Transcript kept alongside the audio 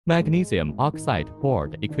Magnesium oxide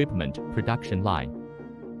board equipment production line.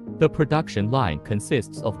 The production line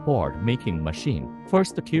consists of board making machine,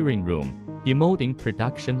 first curing room, demolding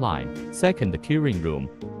production line, second curing room,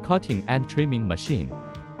 cutting and trimming machine.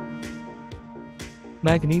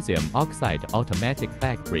 Magnesium oxide automatic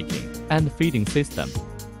bag breaking and feeding system.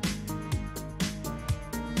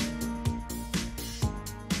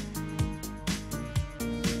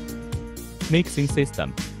 Mixing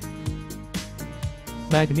system.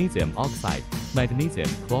 Magnesium oxide, magnesium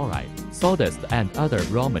chloride, sawdust and other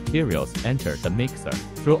raw materials enter the mixer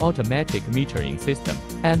through automatic metering system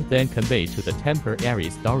and then conveyed to the temporary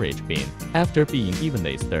storage bin after being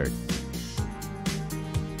evenly stirred.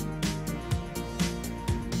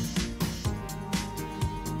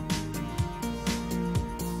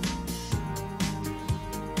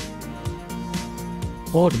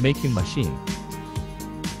 Board making machine.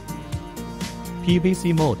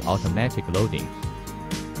 PVC mold automatic loading.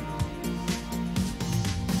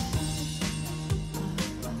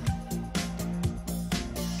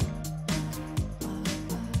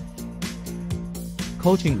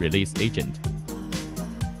 Coating release agent.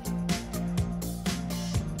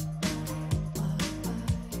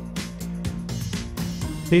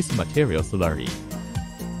 This material slurry.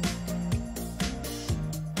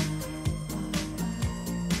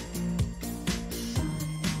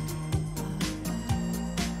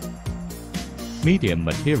 Medium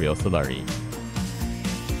material slurry.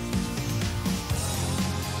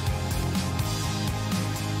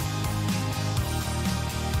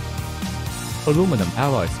 Aluminum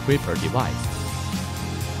alloy scraper device.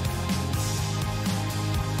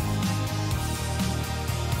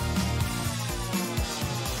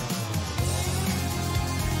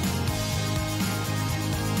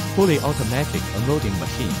 Fully automatic unloading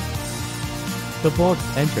machine. The boards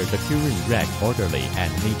enter the curing rack orderly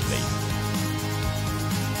and neatly.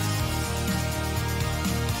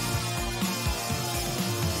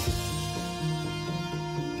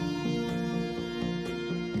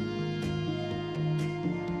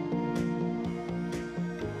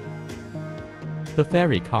 The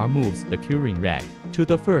ferry car moves the curing rack to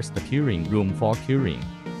the first curing room for curing.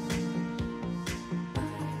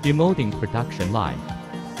 Demolding production line.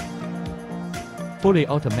 Fully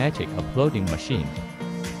automatic uploading machine.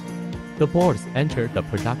 The boards enter the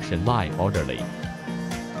production line orderly.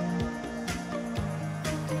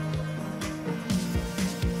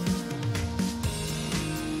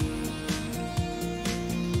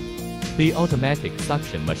 The automatic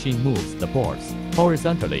suction machine moves the boards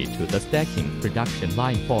horizontally to the stacking production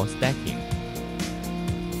line for stacking.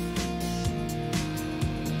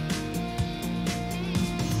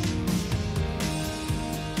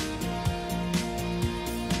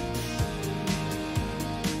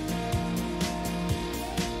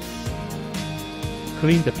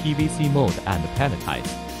 Clean the PVC mold and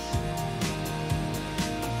pelletize.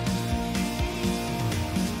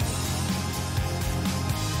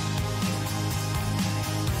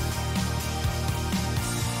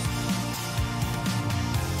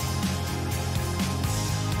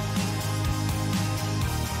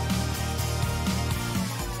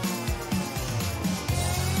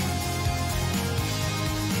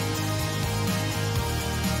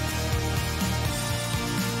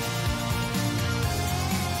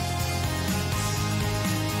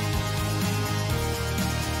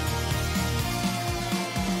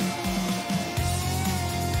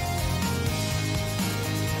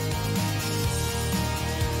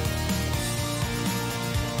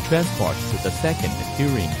 Transport to the second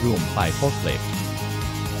curing room by forklift.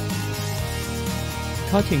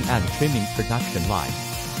 Cutting and trimming production line.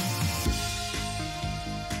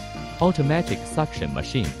 Automatic suction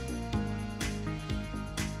machine.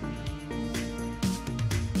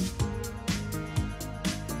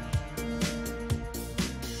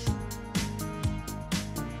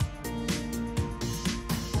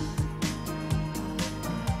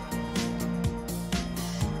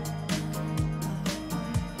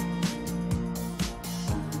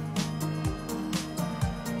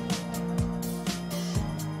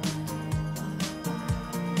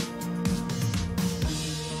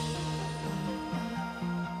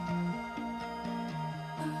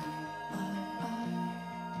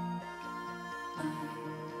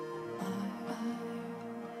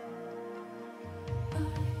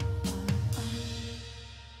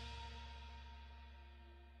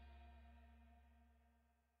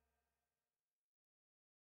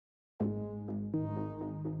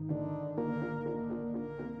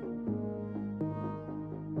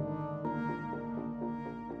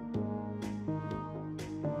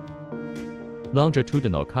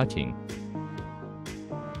 Longitudinal cutting.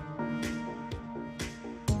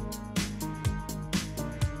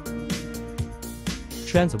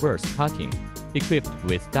 Transverse cutting, equipped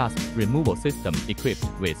with dust removal system. Equipped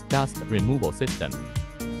with dust removal system.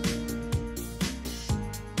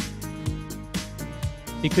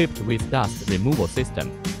 Equipped with dust removal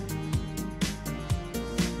system.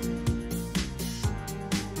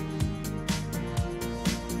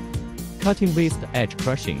 Cutting waste edge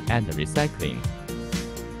crushing and recycling.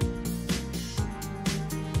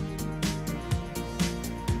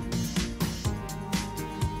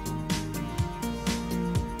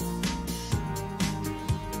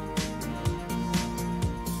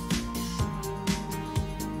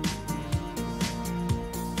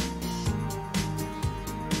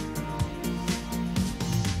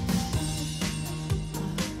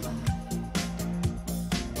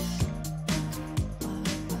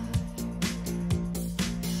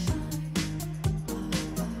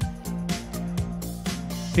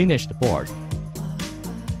 Finished board.